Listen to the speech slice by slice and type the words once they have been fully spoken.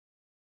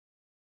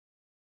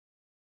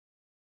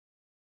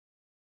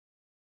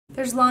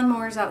There's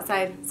lawnmowers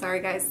outside.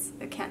 Sorry guys,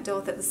 I can't deal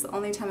with it. This is the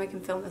only time I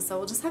can film this, so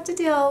we'll just have to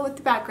deal with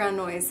the background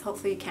noise.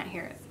 Hopefully you can't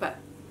hear it, but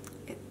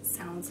it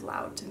sounds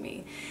loud to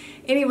me.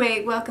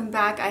 Anyway, welcome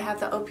back. I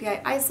have the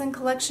OPI Iceland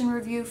collection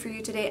review for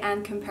you today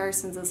and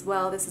comparisons as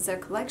well. This is their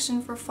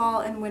collection for fall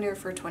and winter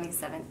for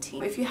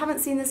 2017. If you haven't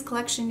seen this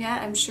collection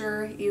yet, I'm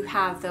sure you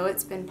have though.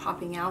 It's been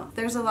popping out.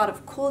 There's a lot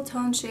of cool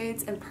tone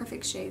shades and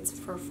perfect shades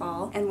for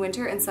fall and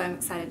winter, and so I'm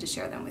excited to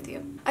share them with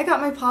you. I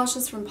got my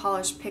polishes from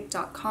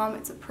polishpick.com.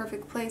 It's a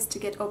perfect place to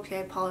get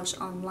OPI polish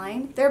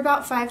online. They're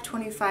about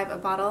 $5.25 a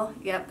bottle.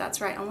 Yep, that's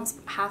right, almost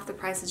half the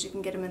prices you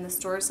can get them in the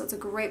store, so it's a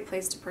great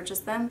place to purchase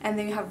them, and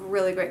they have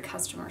really great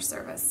customer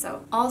service.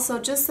 So also,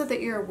 just so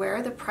that you're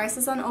aware, the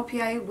prices on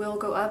OPI will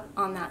go up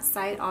on that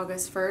site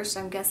August 1st.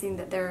 I'm guessing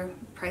that their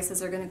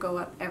prices are going to go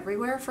up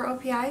everywhere for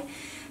OPI.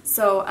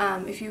 So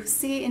if you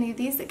see any of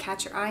these that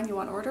catch your eye and you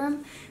want to order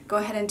them, go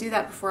ahead and do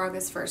that before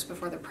August 1st,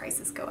 before the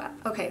prices go up.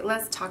 Okay,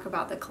 let's talk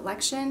about the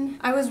collection.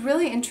 I was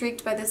really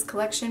intrigued by this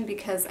collection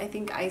because I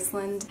think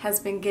Iceland has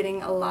been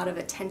getting a lot of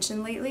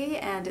attention lately,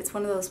 and it's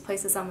one of those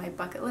places on my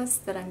bucket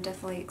list that I'm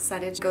definitely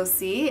excited to go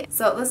see.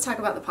 So let's talk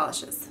about the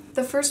polishes.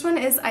 The first one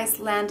is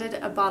Icelanded,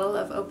 a bottle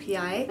of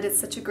OPI. It's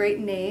such a great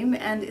name,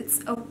 and it's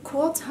a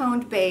cool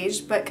toned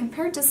beige, but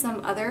compared to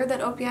some other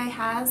that OPI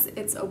has,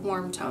 it's a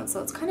warm tone,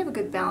 so it's kind of a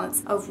good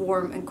balance of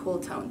warm and cool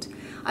toned.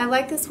 I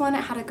like this one.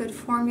 It had a good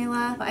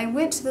formula. I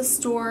went to the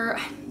store.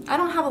 I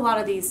don't have a lot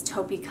of these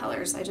taupey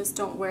colors. I just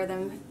don't wear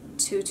them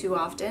too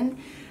often.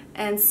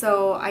 And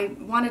so I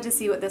wanted to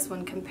see what this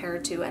one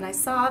compared to, and I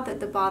saw that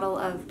the bottle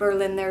of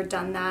Berlin there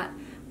Done That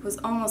was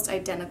almost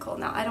identical.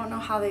 Now I don't know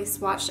how they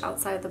swatched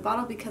outside of the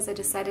bottle because I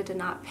decided to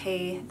not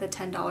pay the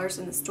 $10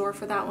 in the store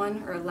for that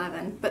one, or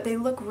 $11, but they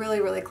look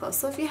really close.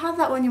 So if you have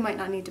that one, you might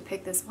not need to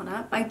pick this one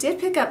up. I did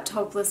pick up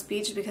Topless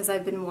Beach because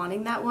I've been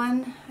wanting that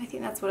one. I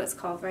think that's what it's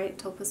called, right?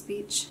 Topless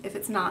Beach. If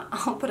it's not,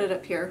 I'll put it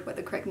up here what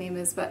the correct name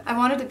is, but I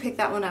wanted to pick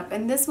that one up,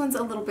 and this one's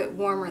a little bit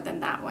warmer than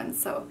that one.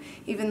 So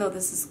even though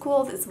this is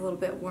cool, it's a little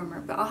bit warmer,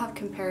 but I'll have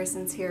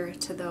comparisons here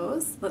to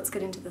those. Let's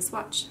get into the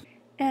swatch.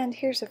 And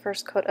here's the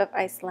first coat of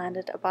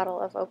Icelanded, a bottle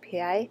of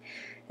OPI.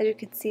 As you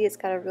can see, it's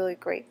got a really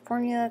great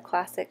formula,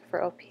 classic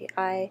for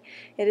OPI.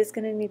 It is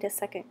going to need a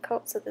second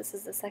coat, so this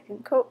is the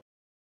second coat.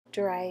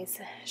 Dries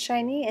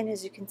shiny, and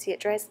as you can see, it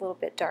dries a little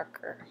bit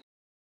darker.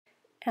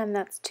 And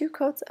that's 2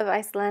 coats of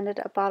Icelanded,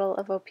 a bottle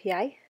of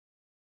OPI.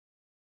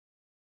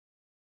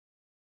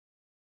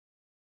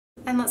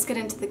 And let's get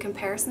into the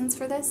comparisons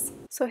for this.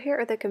 So here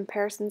are the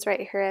comparisons.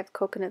 Right here I have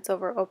Coconuts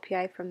Over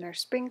OPI from their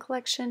spring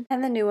collection,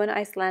 and the new one,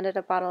 Icelanded,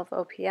 a bottle of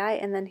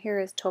OPI, and then here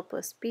is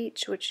Topless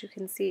Beach, which you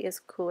can see is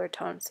cooler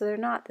toned, so they're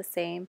not the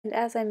same. And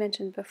as I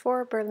mentioned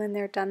before, Berlin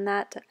there Done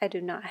That I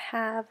do not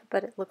have,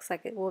 but it looks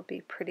like it will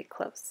be pretty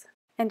close.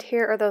 And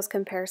here are those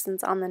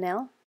comparisons on the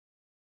nail.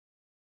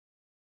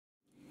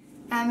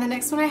 And the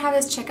next one I have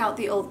is check out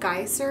the Old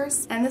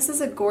Geysers, and this is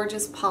a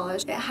gorgeous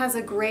polish. It has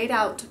a grayed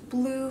out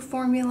blue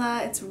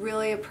formula. It's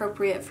really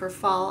appropriate for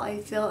fall, I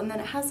feel, and then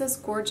it has this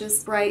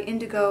gorgeous bright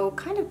indigo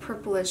kind of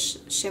purplish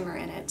shimmer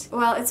in it.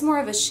 Well, it's more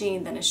of a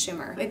sheen than a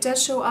shimmer. It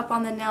does show up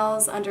on the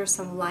nails under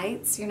some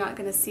lights. You're not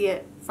going to see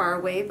it far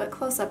away, but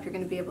close up you're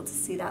going to be able to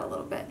see that a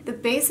little bit. The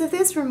base of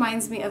this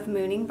reminds me of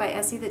Mooning by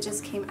Essie that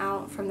just came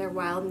out from their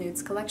Wild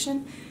Nudes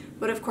collection,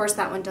 but of course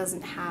that one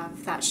doesn't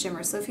have that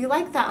shimmer. So if you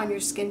like that on your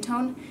skin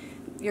tone,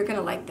 you're going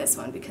to like this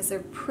one because they're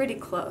pretty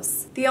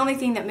close. The only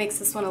thing that makes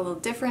this one a little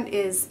different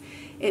is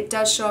it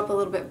does show up a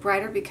little bit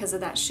brighter because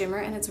of that shimmer,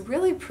 and it's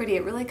really pretty.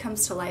 It really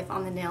comes to life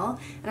on the nail,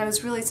 and I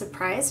was really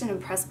surprised and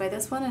impressed by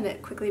this one, and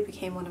it quickly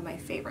became one of my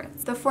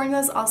favorites. The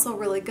formula is also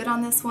really good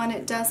on this one.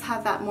 It does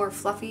have that more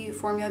fluffy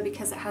formula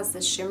because it has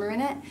the shimmer in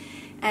it,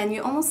 and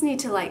you almost need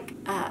to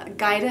like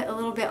guide it a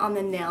little bit on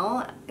the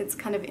nail. It's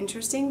kind of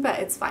interesting, but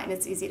it's fine.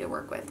 It's easy to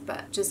work with,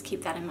 but just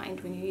keep that in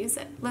mind when you use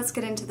it. Let's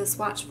get into the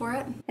swatch for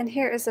it. And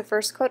here is the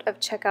first coat of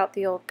Check Out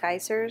the Old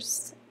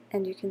Geysers,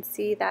 and you can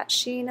see that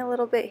sheen a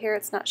little bit here.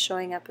 It's not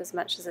showing up as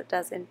much as it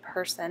does in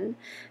person,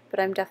 but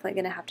I'm definitely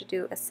going to have to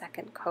do a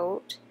second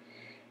coat.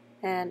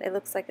 And it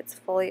looks like it's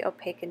fully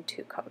opaque in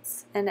 2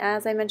 coats. And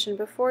as I mentioned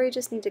before, you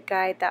just need to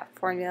guide that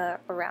formula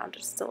around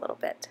just a little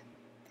bit.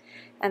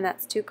 And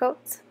that's 2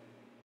 coats.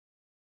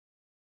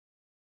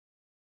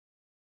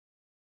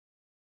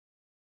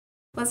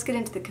 Let's get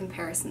into the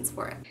comparisons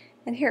for it.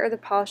 And here are the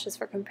polishes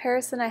for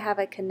comparison. I have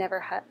I Can Never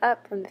Hut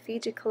Up from the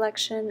Fiji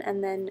collection,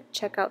 and then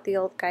Check Out the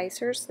Old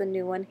Geysers, the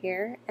new one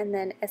here, and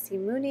then Essie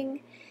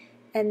Mooning,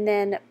 and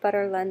then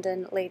Butter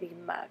London Lady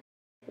Mug,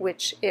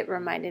 which it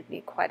reminded me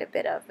quite a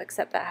bit of,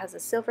 except that has a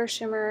silver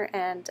shimmer,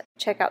 and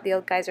Check Out the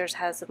Old Geysers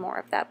has more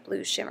of that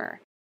blue shimmer.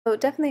 So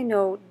definitely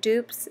no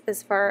dupes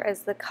as far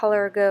as the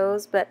color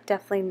goes, but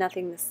definitely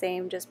nothing the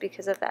same just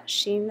because of that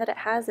sheen that it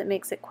has. It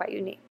makes it quite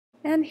unique.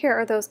 And here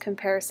are those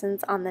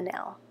comparisons on the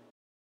nail.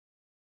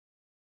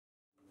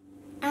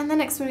 And the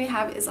next one we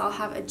have is I'll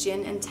Have a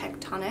Gin and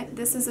Tectonic.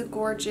 This is a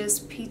gorgeous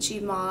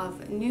peachy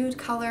mauve nude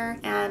color,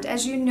 and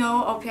as you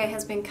know, OPI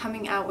has been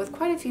coming out with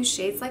quite a few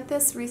shades like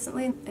this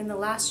recently. In the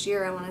last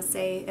year, I want to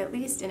say, at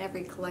least in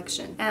every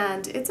collection.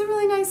 And it's a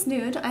really nice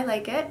nude. I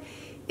like it.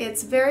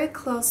 It's very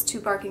close to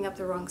Barking Up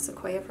the Wrong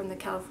Sequoia from the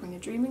California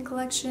Dreaming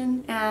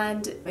collection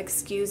and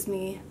Excuse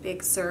Me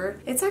Big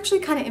Sur. It's actually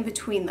kind of in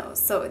between those,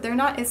 so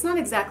it's not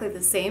exactly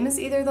the same as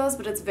either of those,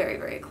 but it's very,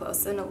 very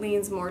close, and it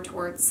leans more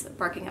towards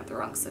Barking Up the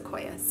Wrong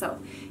Sequoia. So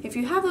if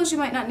you have those, you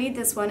might not need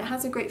this one. It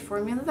has a great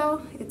formula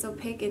though. It's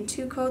opaque in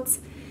 2 coats,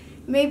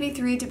 maybe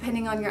 3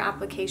 depending on your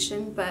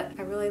application, but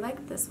I really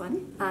like this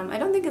one. I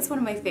don't think it's one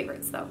of my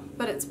favorites though,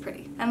 but it's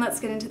pretty. And let's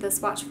get into the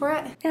swatch for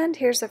it. And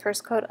here's the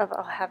first coat of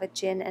I'll Have a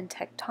Gin and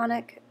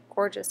Tectonic.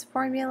 Gorgeous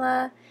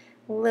formula,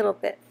 a little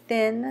bit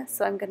thin,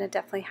 so I'm going to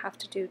definitely have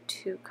to do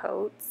 2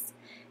 coats.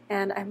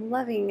 And I'm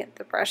loving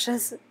the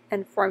brushes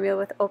and formula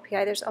with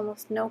OPI. There's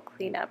almost no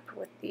cleanup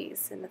with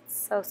these, and it's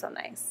so, so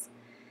nice.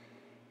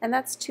 And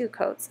that's 2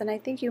 coats, and I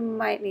think you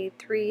might need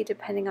 3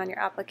 depending on your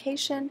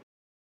application.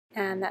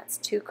 And that's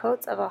 2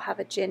 coats of I'll Have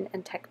a Gin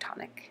and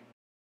Tectonic.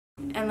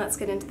 And let's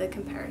get into the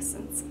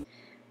comparisons.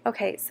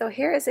 Okay, so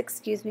here is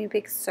Excuse Me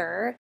Big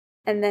Sur,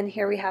 and then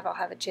here we have I'll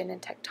Have a Gin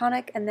and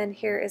Tectonic, and then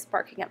here is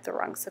Barking Up the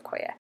Wrong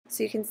Sequoia.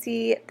 So you can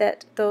see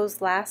that those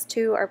last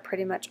 2 are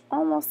pretty much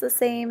almost the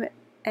same,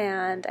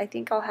 and I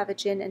think I'll Have a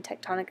Gin and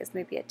Tectonic is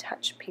maybe a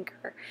touch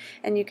pinker,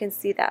 and you can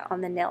see that on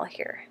the nail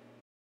here.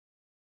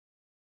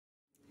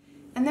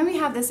 And then we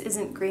have This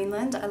Isn't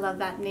Greenland. I love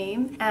that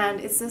name. And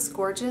it's this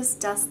gorgeous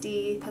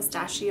dusty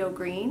pistachio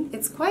green.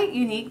 It's quite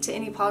unique to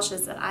any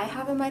polishes that I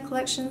have in my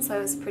collection, so I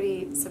was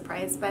pretty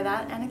surprised by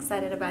that and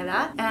excited by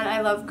that. And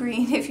I love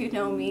green if you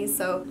know me,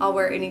 so I'll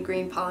wear any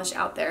green polish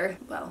out there.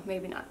 Well,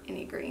 maybe not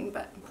any green,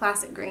 but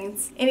classic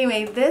greens.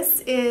 Anyway, this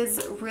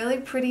is really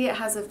pretty. It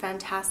has a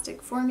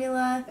fantastic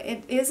formula.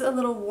 It is a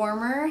little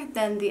warmer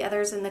than the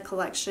others in the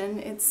collection.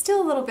 It's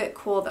still a little bit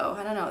cool though.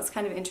 I don't know, it's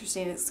kind of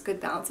interesting. It's a good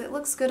balance. It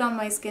looks good on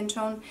my skin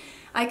tone.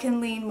 I can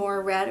lean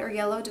more red or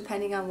yellow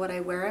depending on what I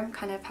wear. I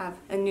kind of have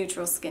a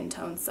neutral skin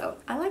tone, so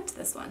I liked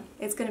this one.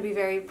 It's going to be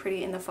very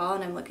pretty in the fall,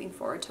 and I'm looking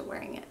forward to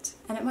wearing it.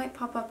 And it might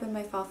pop up in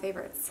my fall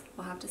favorites.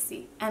 We'll have to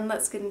see. And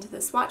let's get into the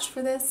swatch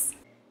for this.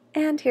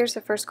 And here's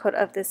the first coat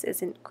of This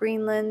Isn't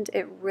Greenland.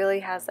 It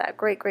really has that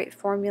great, great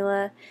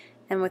formula.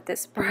 And with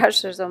this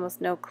brush, there's almost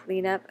no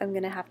cleanup. I'm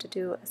going to have to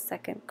do a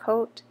second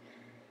coat,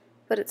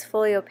 but it's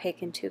fully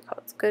opaque in 2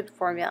 coats. Good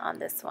formula on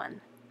this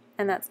one.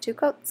 And that's 2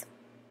 coats.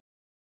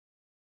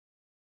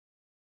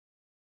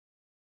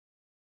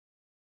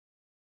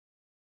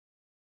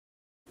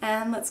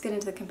 And let's get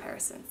into the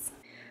comparisons.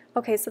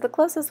 Okay, so the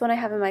closest one I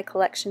have in my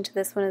collection to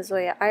this one is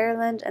OPI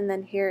Iceland, and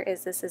then here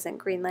is This Isn't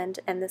Greenland,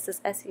 and this is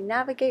Essie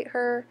Navigate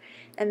Her,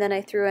 and then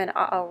I threw in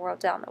World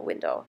Down the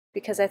Window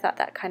because I thought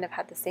that kind of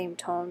had the same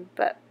tone,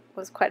 but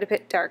was quite a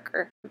bit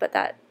darker. But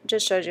that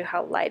just shows you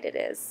how light it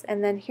is.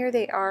 And then here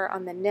they are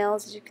on the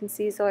nails. As you can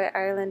see, OPI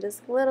Iceland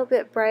is a little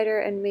bit brighter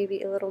and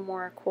maybe a little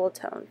more cool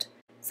toned.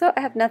 So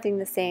I have nothing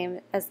the same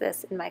as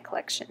this in my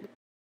collection.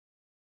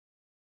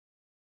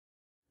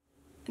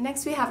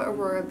 Next we have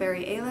Aurora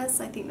Borealis.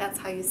 I think that's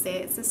how you say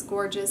it. It's this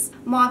gorgeous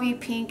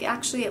mauve pink.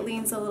 Actually it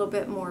leans a little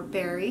bit more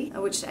berry,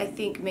 which I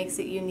think makes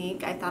it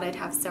unique. I thought I'd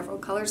have several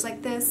colors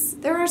like this.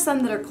 There are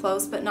some that are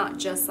close, but not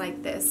just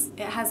like this.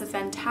 It has a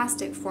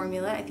fantastic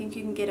formula. I think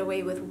you can get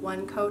away with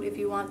 1 coat if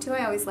you want to.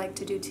 I always like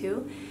to do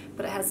 2,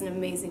 but it has an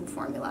amazing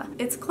formula.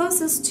 It's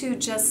closest to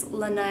just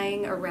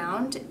Lanaying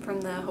Around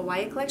from the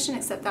Hawaii collection,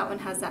 except that one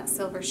has that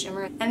silver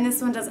shimmer. And this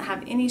one doesn't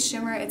have any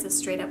shimmer. It's a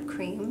straight up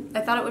cream.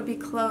 I thought it would be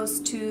close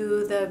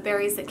to the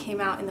berries that came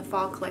out in the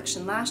fall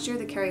collection last year,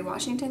 the Kerry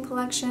Washington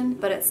collection,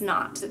 but it's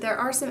not. There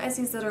are some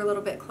Essies that are a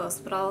little bit close,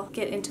 but I'll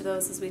get into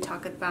those as we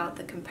talk about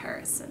the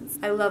comparisons.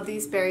 I love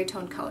these berry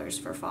tone colors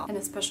for fall, and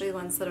especially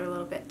ones that are a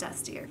little bit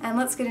dustier. And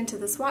let's get into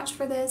the swatch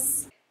for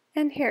this.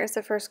 And here's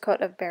the first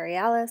coat of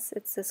Borealis.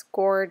 It's this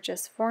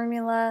gorgeous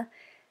formula.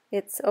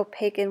 It's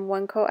opaque in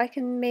 1 coat. I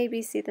can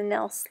maybe see the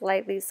nail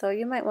slightly, so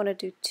you might want to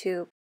do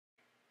 2.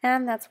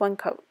 And that's 1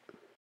 coat.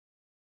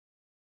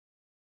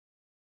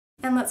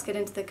 And let's get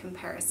into the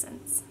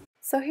comparisons.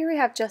 So here we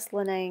have just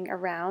Lanaying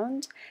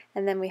Around,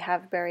 and then we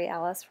have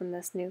Borealis from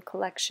this new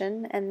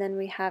collection, and then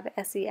we have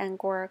Essie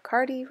Angora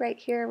Cardi right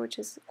here, which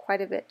is quite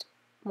a bit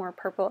more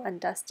purple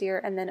and dustier,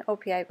 and then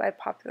OPI by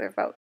popular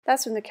vote.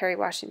 That's from the Kerry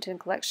Washington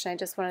collection. I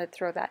just wanted to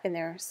throw that in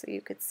there so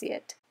you could see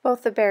it.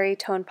 Both the berry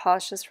tone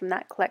polishes from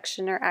that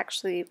collection are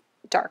actually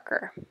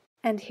darker.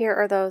 And here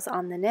are those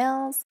on the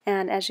nails,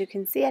 and as you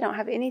can see, I don't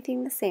have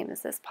anything the same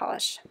as this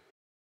polish.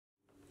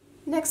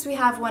 Next we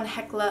have one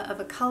Hecla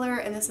of a color,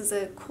 and this is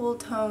a cool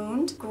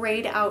toned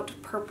grayed out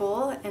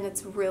purple, and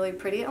it's really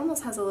pretty. It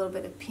almost has a little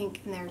bit of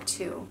pink in there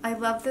too. I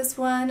love this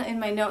one. In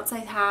my notes I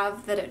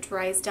have that it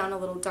dries down a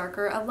little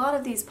darker. A lot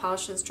of these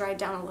polishes dry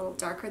down a little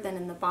darker than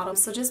in the bottom,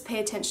 so just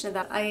pay attention to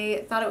that.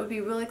 I thought it would be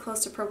really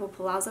close to Purple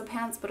Palazzo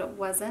Pants, but it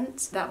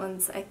wasn't. That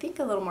one's I think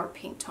a little more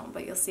pink tone,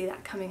 but you'll see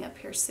that coming up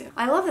here soon.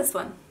 I love this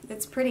one.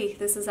 It's pretty.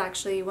 This is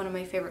actually one of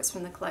my favorites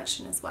from the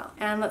collection as well.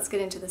 And let's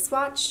get into the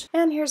swatch.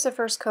 And here's the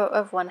first coat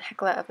of one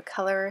Hecla of a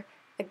color.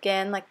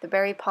 Again, like the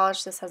berry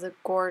polish, this has a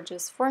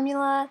gorgeous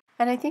formula.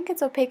 And I think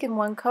it's opaque in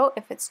 1 coat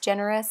if it's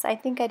generous. I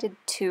think I did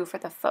 2 for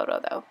the photo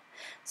though.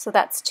 So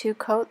that's 2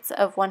 coats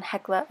of 1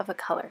 hecla of a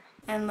color.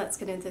 And let's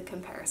get into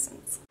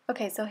comparisons.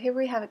 Okay, so here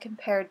we have it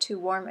compared to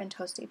Warm and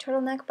Toasty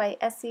Turtleneck by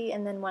Essie,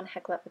 and then 1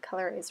 hecla of a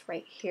color is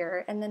right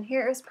here. And then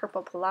here is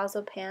Purple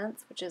Palazzo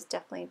Pants, which is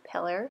definitely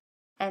paler,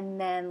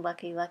 and then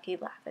Lucky Lucky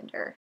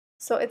Lavender.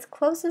 So it's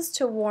closest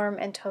to Warm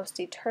and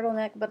Toasty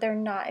Turtleneck, but they're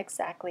not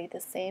exactly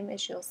the same,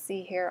 as you'll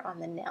see here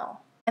on the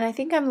nail. And I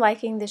think I'm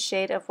liking the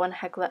shade of 1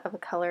 hecla of a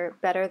color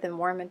better than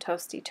Warm and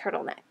Toasty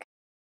Turtleneck.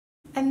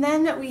 And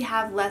then we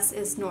have Less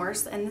is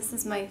Norse, and this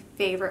is my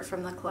favorite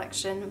from the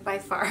collection by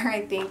far,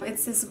 I think.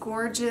 It's this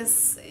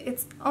gorgeous,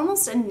 it's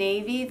almost a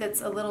navy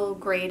that's a little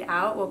grayed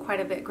out, well, quite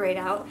a bit grayed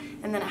out,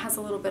 and then it has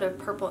a little bit of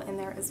purple in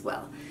there as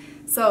well.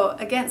 So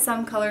against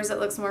some colors it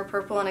looks more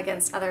purple, and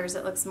against others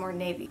it looks more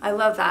navy. I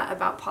love that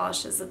about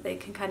polishes, that they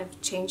can kind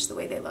of change the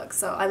way they look.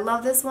 So I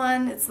love this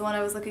one. It's the one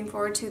I was looking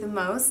forward to the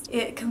most.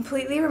 It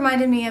completely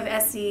reminded me of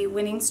Essie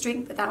Winning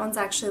Streak, but that one's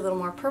actually a little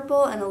more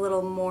purple and a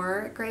little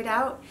more grayed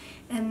out.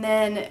 And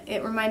then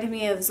it reminded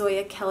me of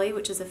Zoya Kelly,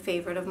 which is a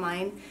favorite of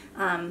mine.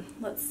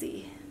 Let's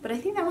see. But I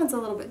think that one's a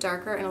little bit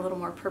darker and a little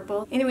more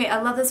purple. Anyway,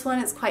 I love this one.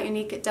 It's quite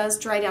unique. It does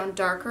dry down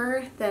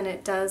darker than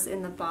it does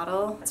in the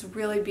bottle. It's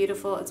really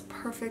beautiful. It's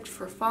perfect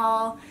for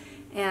fall,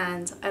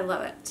 and I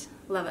love it.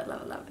 Love it,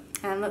 love it, love it.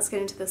 And let's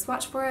get into the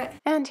swatch for it.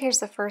 And here's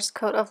the first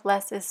coat of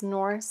Less is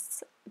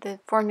Norse.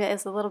 The formula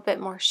is a little bit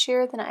more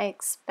sheer than I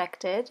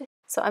expected,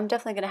 so I'm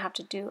definitely going to have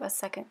to do a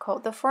second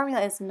coat. The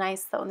formula is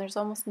nice though, and there's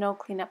almost no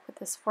cleanup with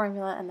this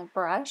formula and the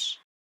brush.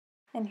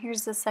 And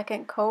here's the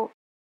second coat,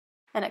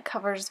 and it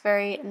covers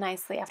very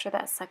nicely after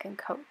that second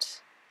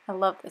coat. I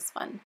love this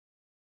one.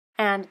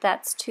 And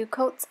that's 2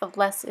 coats of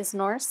Less is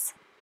Norse.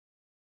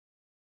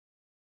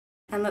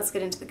 And let's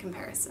get into the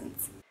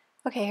comparisons.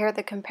 Okay, here are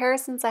the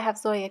comparisons. I have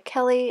Zoya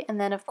Kelly, and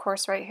then of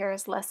course right here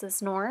is Less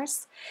is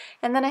Norse.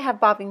 And then I have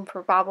Bobbing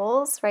for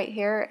Bobbles right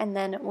here, and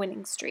then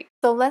Winning Streak.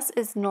 So Less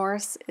is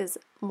Norse is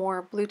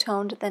more blue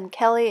toned than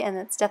Kelly, and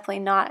it's definitely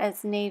not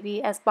as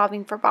navy as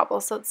Bobbing for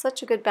Bobbles. So it's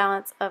such a good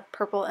balance of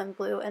purple and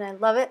blue, and I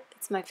love it.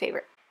 It's my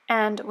favorite.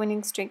 And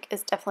Winning Streak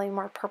is definitely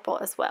more purple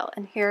as well.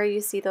 And here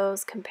you see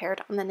those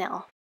compared on the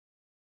nail.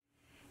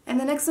 And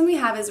the next one we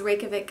have is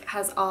Reykjavik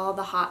Has All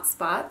the Hot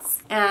Spots.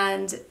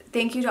 And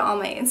thank you to all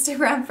my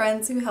Instagram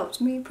friends who helped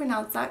me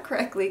pronounce that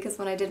correctly, because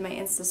when I did my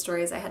Insta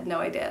stories I had no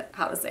idea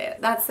how to say it.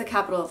 That's the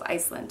capital of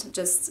Iceland,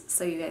 just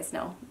so you guys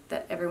know,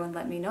 that everyone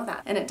let me know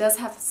that. And it does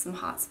have some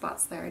hot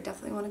spots there. I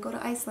definitely want to go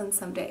to Iceland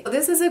someday.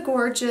 This is a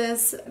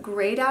gorgeous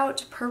grayed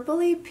out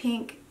purpley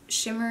pink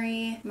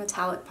shimmery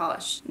metallic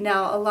polish.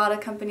 Now a lot of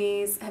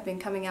companies have been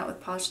coming out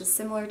with polishes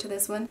similar to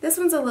this one. This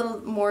one's a little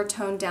more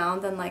toned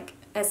down than like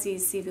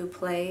Essie's S'il vous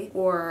plaît,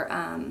 or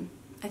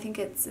I think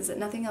is it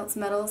Nothing Else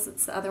Metals?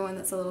 It's the other one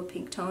that's a little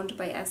pink toned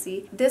by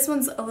Essie. This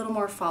one's a little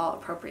more fall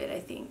appropriate, I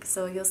think,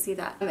 so you'll see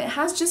that. It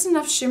has just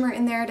enough shimmer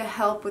in there to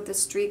help with the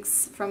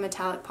streaks from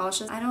metallic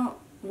polishes. I don't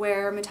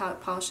wear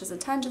metallic polishes a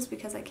ton just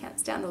because I can't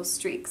stand those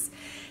streaks.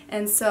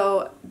 And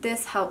so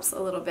this helps a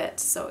little bit.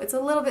 So it's a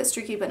little bit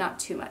streaky, but not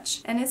too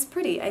much. And it's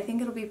pretty. I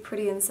think it'll be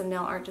pretty in some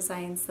nail art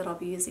designs that I'll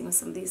be using with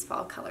some of these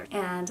fall colors.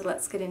 And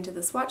let's get into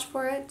the swatch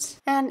for it.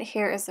 And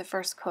here is the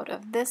first coat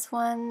of this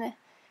one.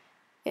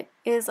 It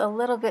is a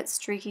little bit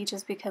streaky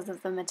just because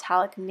of the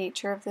metallic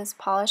nature of this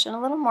polish, and a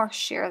little more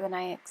sheer than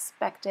I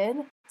expected.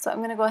 So I'm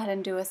going to go ahead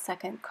and do a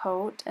second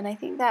coat, and I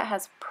think that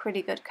has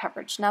pretty good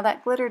coverage. Now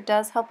that glitter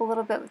does help a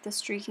little bit with the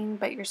streaking,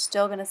 but you're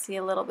still going to see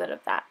a little bit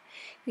of that.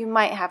 You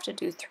might have to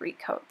do 3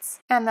 coats.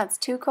 And that's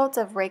 2 coats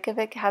of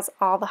Reykjavik Has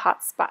All the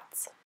Hot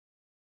Spots.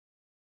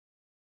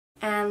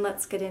 And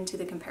let's get into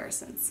the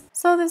comparisons.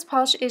 So this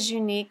polish is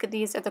unique.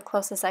 These are the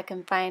closest I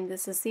can find.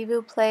 This is S'il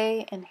vous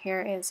plaît, and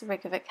here is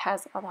Reykjavik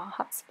Has All the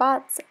Hot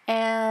Spots,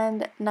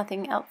 and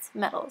Nothing Else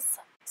Metals.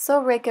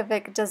 So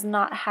Reykjavik does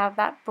not have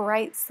that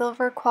bright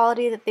silver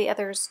quality that the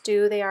others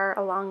do. They are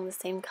along the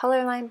same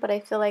color line, but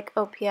I feel like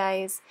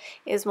OPI's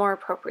is more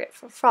appropriate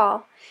for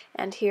fall.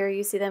 And here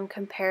you see them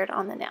compared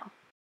on the nail.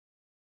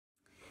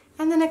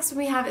 And the next one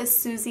we have is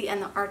Susie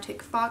and the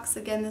Arctic Fox.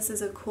 Again, this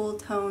is a cool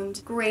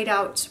toned, grayed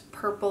out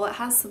purple. It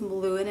has some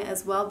blue in it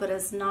as well, but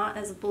it's not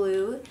as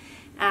blue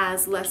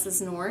as Less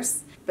is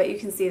Norse. But you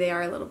can see they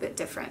are a little bit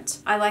different.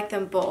 I like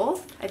them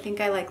both. I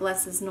think I like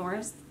Less is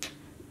Norse.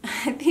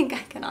 I think I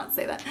cannot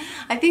say that.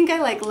 I think I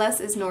like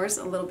Less is Norse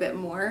a little bit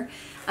more.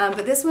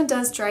 But this one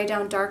does dry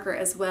down darker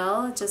as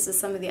well, just as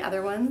some of the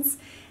other ones.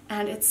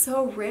 And it's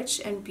so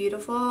rich and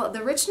beautiful.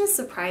 The richness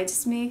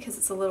surprised me because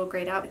it's a little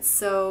grayed out. It's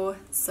so,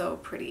 so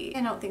pretty.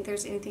 I don't think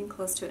there's anything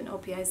close to it in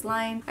OPI's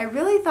line. I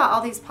really thought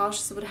all these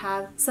polishes would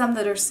have some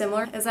that are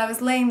similar. As I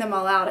was laying them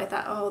all out, I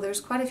thought, oh,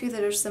 there's quite a few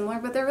that are similar,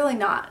 but they're really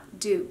not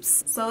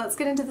dupes. So let's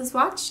get into the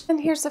swatch.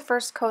 And here's the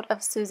first coat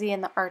of Susie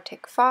and the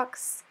Arctic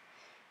Fox.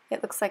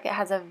 It looks like it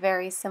has a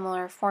very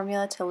similar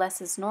formula to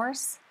Less is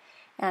Norse.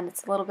 And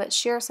it's a little bit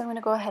sheer, so I'm going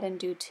to go ahead and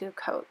do 2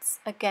 coats.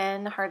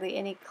 Again, hardly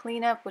any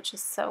cleanup, which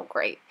is so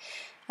great.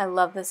 I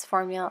love this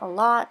formula a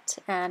lot,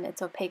 and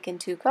it's opaque in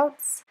 2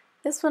 coats.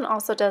 This one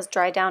also does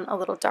dry down a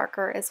little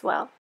darker as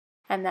well.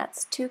 And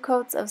that's 2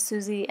 coats of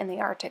Susie and the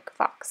Arctic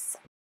Fox.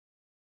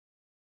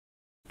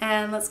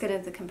 And let's get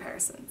into the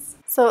comparisons.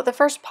 So the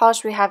first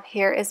polish we have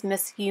here is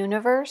Miss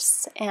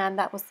Universe, and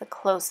that was the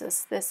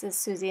closest. This is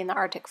Susie and the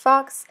Arctic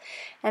Fox.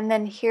 And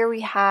then here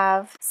we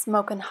have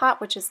Smokin'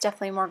 Hot, which is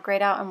definitely more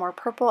grayed out and more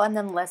purple, and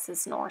then Less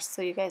is Norse,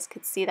 so you guys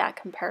could see that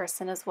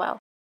comparison as well.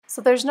 So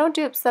there's no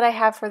dupes that I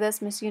have for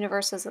this. Miss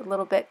Universe is a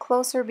little bit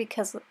closer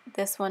because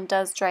this one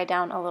does dry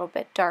down a little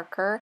bit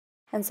darker.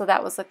 And so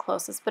that was the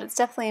closest, but it's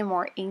definitely a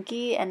more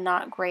inky and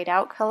not grayed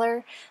out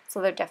color,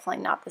 so they're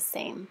definitely not the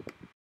same.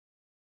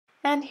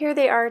 And here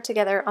they are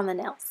together on the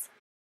nails.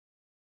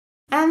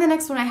 And the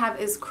next one I have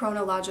is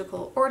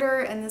Chronological Order,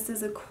 and this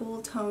is a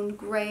cool toned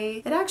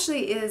gray. It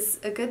actually is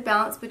a good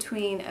balance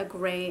between a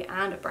gray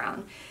and a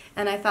brown.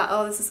 And I thought,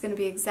 oh, this is going to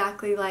be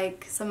exactly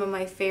like some of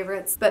my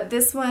favorites. But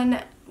this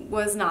one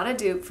was not a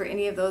dupe for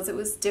any of those. It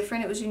was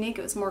different, it was unique,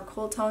 it was more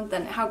cool toned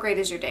than How Great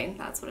Is Your Day?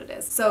 That's what it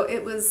is. So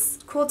it was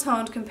cool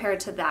toned compared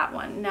to that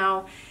one.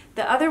 Now,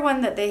 the other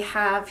one that they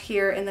have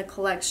here in the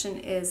collection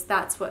is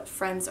That's What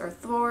Friends Are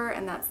For,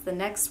 and that's the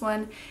next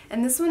one.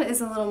 And this one is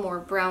a little more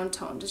brown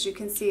toned, as you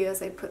can see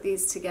as I put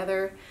these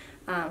together.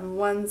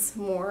 One's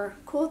more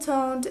cool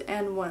toned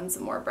and one's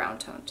more brown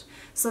toned.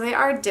 So they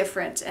are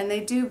different and they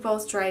do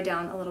both dry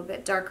down a little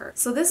bit darker.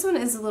 So this one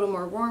is a little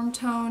more warm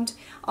toned,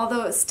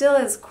 although it still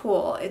is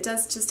cool. It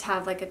does just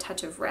have like a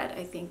touch of red,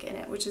 I think, in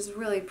it, which is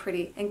really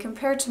pretty. And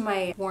compared to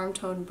my warm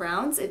toned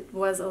browns, it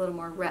was a little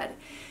more red.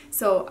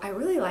 So I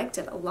really liked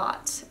it a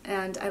lot,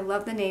 and I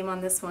love the name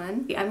on this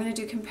one. I'm going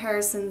to do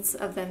comparisons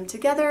of them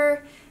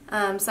together,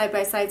 side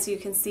by side, so you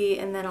can see,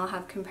 and then I'll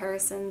have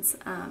comparisons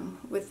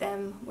with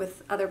them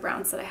with other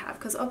browns that I have,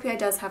 because OPI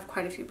does have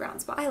quite a few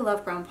browns, but I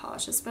love brown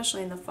polish,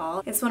 especially in the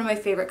fall. It's one of my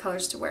favorite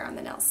colors to wear on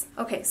the nails.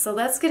 Okay, so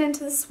let's get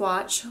into the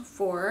swatch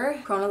for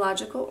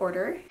Chronological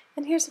Order.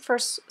 And here's the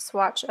first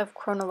swatch of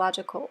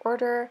Chronological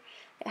Order.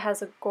 It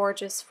has a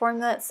gorgeous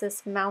formula. It's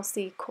this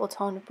mousy, cool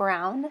toned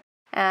brown.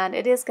 And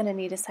it is going to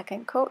need a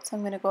second coat, so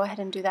I'm going to go ahead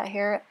and do that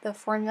here. The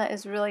formula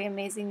is really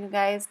amazing, you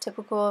guys,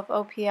 typical of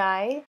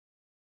OPI,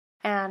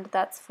 and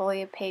that's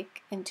fully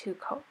opaque in 2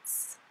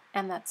 coats.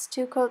 And that's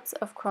 2 coats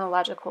of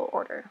Chronological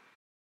Order.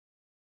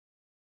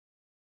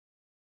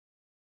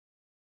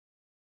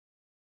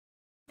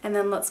 And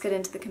then let's get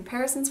into the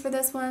comparisons for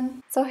this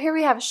one. So here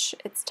we have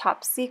it's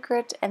Top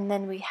Secret, and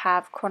then we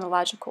have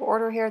Chronological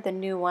Order here, the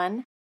new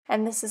one.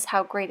 And this is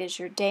How Great Is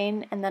Your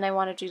Dane, and then I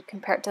wanted to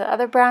compare it to the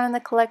other brown in the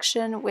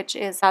collection, which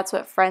is That's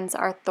What Friends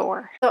Are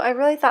For. So I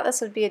really thought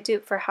this would be a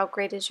dupe for How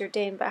Great Is Your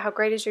Dane, but How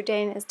Great Is Your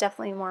Dane is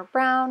definitely more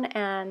brown,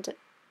 and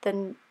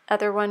the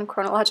other one,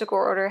 Chronological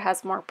Order,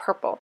 has more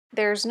purple.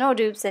 There's no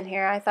dupes in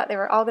here. I thought they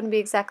were all going to be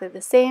exactly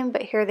the same,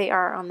 but here they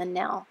are on the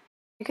nail.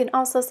 You can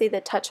also see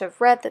the touch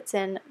of red that's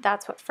in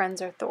That's What Friends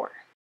Are For.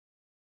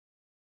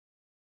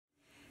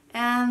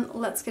 And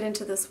let's get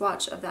into the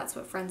swatch of That's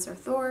What Friends Are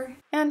For.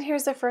 And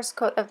here's the first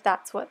coat of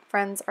That's What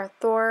Friends Are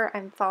For.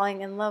 I'm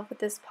falling in love with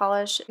this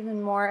polish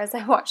even more as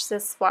I watch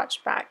this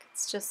swatch back.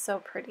 It's just so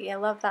pretty. I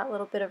love that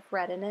little bit of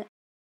red in it.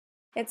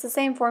 It's the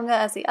same formula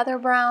as the other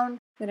brown.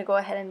 I'm going to go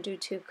ahead and do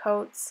 2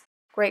 coats.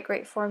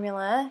 Great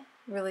formula.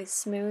 Really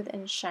smooth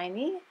and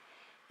shiny.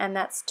 And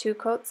that's 2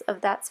 coats of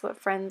That's What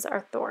Friends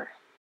Are For.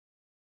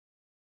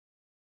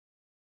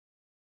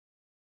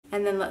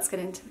 And then let's get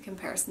into the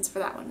comparisons for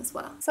that one as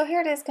well. So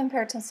here it is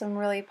compared to some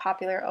really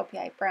popular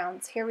OPI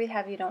browns. Here we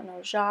have You Don't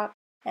Know Jacques,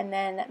 and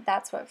then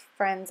That's What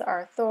Friends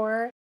Are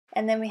For,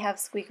 and then we have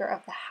Squeaker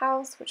of the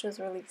House, which was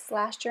released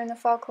last year in the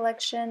fall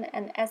collection,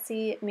 and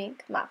Essie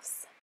Mink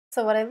Muffs.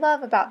 So what I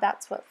love about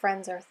That's What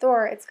Friends Are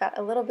For, it's got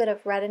a little bit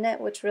of red in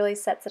it, which really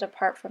sets it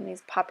apart from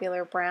these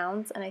popular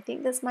browns, and I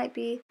think this might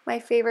be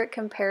my favorite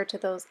compared to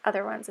those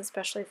other ones,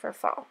 especially for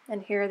fall.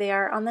 And here they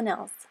are on the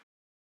nails.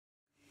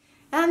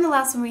 And the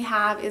last one we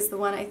have is the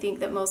one I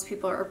think that most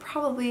people are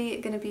probably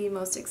going to be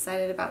most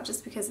excited about,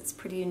 just because it's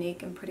pretty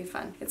unique and pretty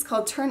fun. It's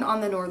called Turn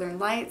on the Northern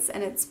Lights,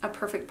 and it's a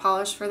perfect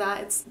polish for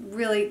that. It's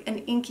really an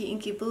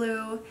inky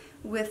blue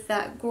with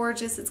that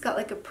gorgeous, it's got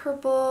like a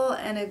purple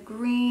and a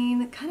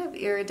green, kind of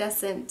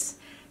iridescent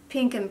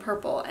pink and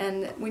purple,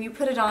 and when you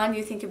put it on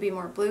you think it'd be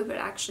more blue, but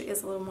it actually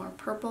is a little more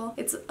purple.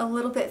 It's a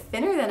little bit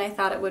thinner than I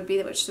thought it would be,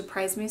 which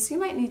surprised me, so you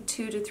might need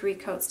 2 to 3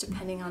 coats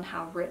depending on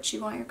how rich you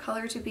want your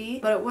color to be,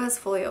 but it was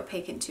fully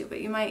opaque in 2,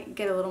 but you might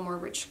get a little more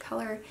rich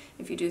color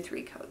if you do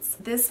 3 coats.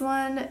 This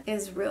one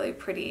is really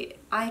pretty.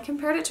 I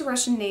compared it to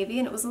Russian Navy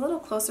and it was a little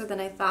closer than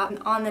I thought,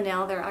 and on the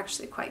nail they're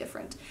actually quite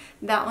different.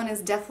 That one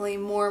is definitely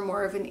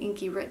more of an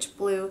inky rich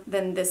blue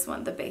than this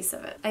one, the base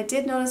of it. I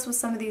did notice with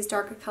some of these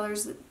darker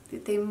colors that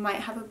they might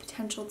have a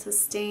potential to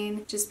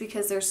stain just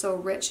because they're so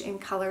rich in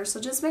color, so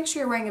just make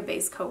sure you're wearing a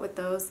base coat with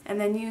those, and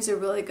then use a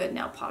really good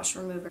nail polish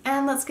remover.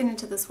 And let's get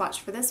into the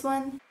swatch for this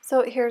one.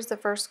 So here's the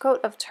first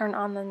coat of Turn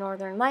on the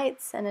Northern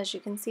Lights, and as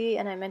you can see,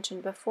 and I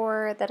mentioned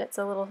before, that it's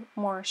a little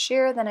more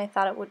sheer than I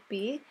thought it would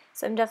be,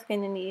 so I'm definitely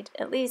going to need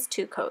at least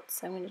 2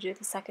 coats. I'm going to do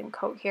the second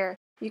coat here.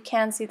 You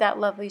can see that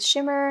lovely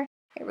shimmer.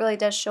 It really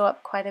does show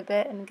up quite a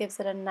bit and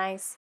gives it a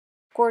nice,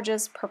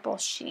 gorgeous purple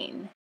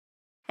sheen.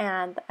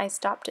 And I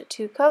stopped at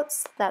 2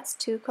 coats. That's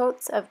 2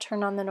 coats of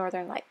Turn on the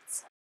Northern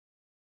Lights.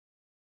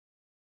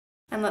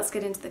 And let's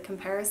get into the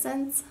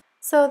comparisons.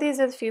 So these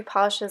are the few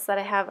polishes that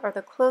I have are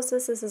the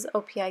closest. This is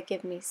OPI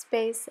Give Me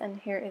Space, and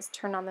here is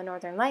Turn on the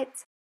Northern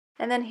Lights.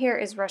 And then here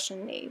is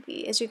Russian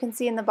Navy. As you can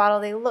see in the bottle,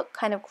 they look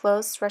kind of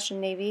close,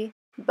 Russian Navy,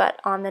 but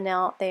on the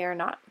nail, they are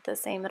not the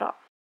same at all.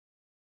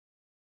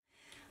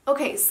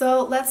 Okay,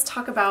 so let's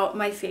talk about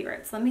my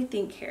favorites. Let me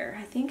think here.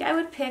 I think I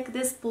would pick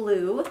this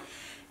blue,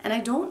 and I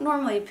don't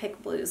normally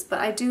pick blues, but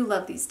I do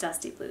love these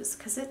dusty blues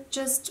because it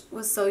just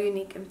was so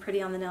unique and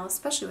pretty on the nail,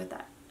 especially with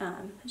that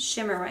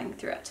shimmer running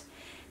through it.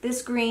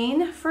 This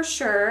green for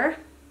sure.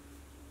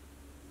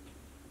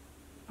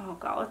 Oh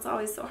god, it's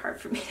always so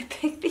hard for me to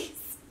pick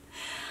these.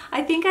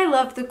 I think I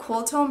love the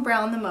cool tone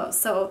brown the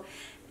most. So,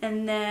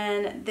 and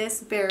then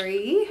this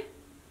berry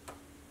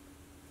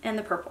and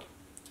the purple.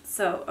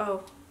 So,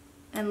 oh,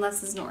 and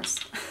less is Norse.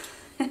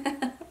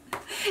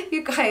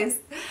 You guys,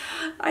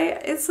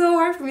 it's so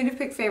hard for me to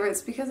pick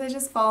favorites because I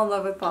just fall in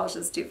love with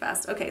polishes too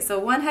fast. Okay, so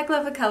one heck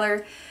of a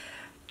color,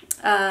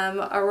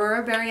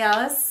 Aurora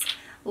Borealis.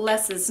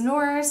 Less is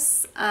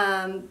Norse,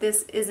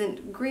 this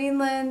isn't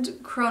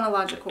Greenland,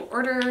 chronological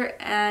order,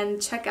 and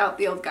check out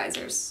the old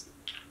geysers.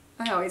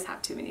 I always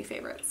have too many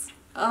favorites.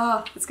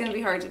 Oh, it's going to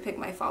be hard to pick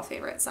my fall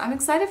favorites. I'm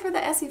excited for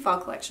the Essie fall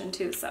collection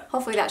too, so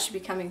hopefully that should be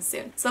coming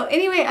soon. So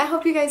anyway, I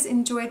hope you guys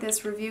enjoyed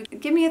this review.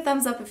 Give me a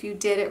thumbs up if you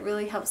did. It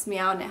really helps me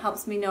out and it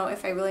helps me know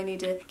if I really need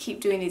to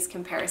keep doing these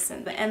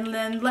comparisons. And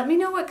then let me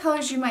know what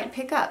colors you might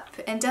pick up,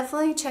 and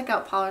definitely check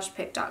out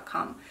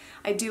polishpick.com.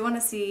 I do want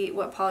to see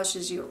what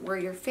polishes were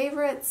your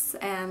favorites,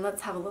 and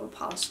let's have a little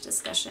polish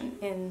discussion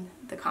in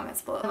the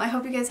comments below. I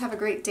hope you guys have a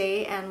great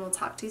day, and we'll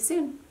talk to you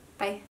soon.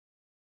 Bye.